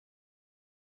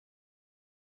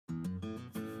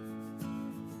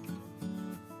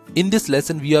In this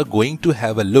lesson, we are going to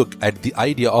have a look at the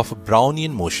idea of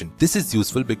Brownian motion. This is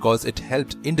useful because it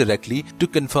helped indirectly to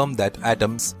confirm that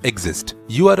atoms exist.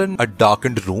 You are in a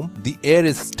darkened room, the air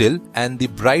is still and the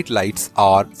bright lights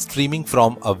are streaming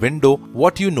from a window.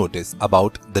 What you notice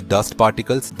about the dust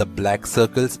particles, the black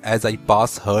circles as I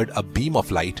heard a beam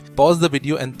of light. Pause the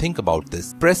video and think about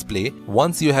this. Press play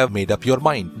once you have made up your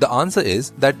mind. The answer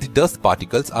is that the dust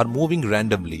particles are moving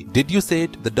randomly. Did you say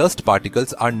it? The dust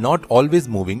particles are not always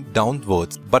moving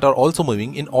downwards but are also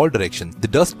moving in all directions. The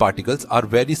dust particles are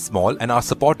very small and are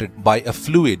supported by a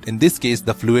fluid. In this case,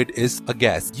 the fluid is a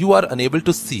gas. You are unable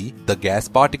to see the gas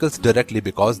particles directly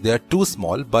because they are too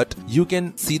small, but you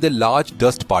can see the large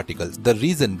dust particles. The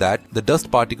reason that the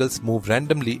dust particles move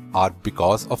randomly are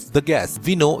because of the gas.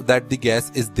 We know that the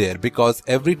gas is there because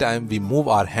every time we move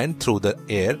our hand through the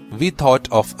air, we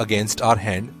thought of against our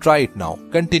hand. Try it now.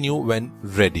 Continue when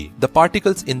ready. The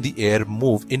particles in the air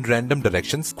move in random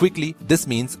directions quickly. This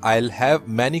means I'll have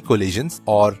many collisions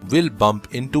or will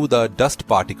bump into the dust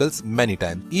particles many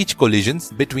times. Each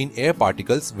collisions between air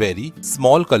particles vary.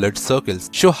 Small colored circles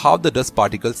show how the dust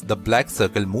particles, the black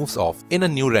circle moves off in a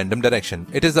new random direction.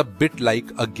 It is a bit like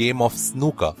a game of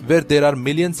snooker where there are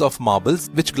millions of marbles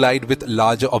which glide with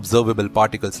larger observable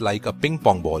particles like a ping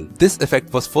pong ball. This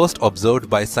effect was first observed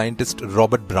by scientist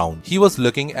Robert Brown. He was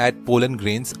looking at pollen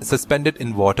grains suspended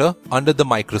in water under the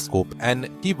microscope and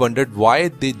he wondered why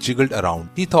they jiggled around.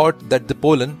 He thought that the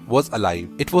pollen was alive.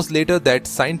 It was later that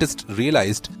scientists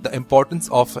realized the importance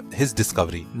of his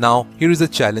discovery. Now, here is a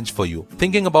challenge for you.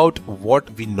 Thinking about what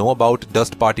we know about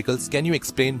dust particles, can you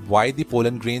explain why the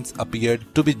pollen grains appeared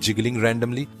to be jiggling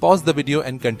randomly? Pause the video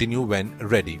and continue when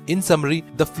ready. In summary,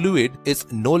 the fluid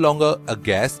is no longer a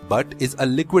gas but is a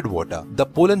liquid water. The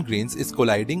pollen grains is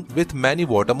colliding with many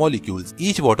water molecules.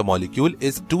 Each water molecule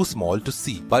is too small to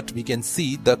see, but we can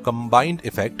see the combined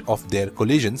effect of their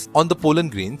collisions on the pollen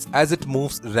grains as it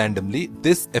moves randomly.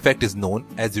 This effect is known,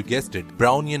 as you guessed it,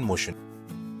 Brownian motion.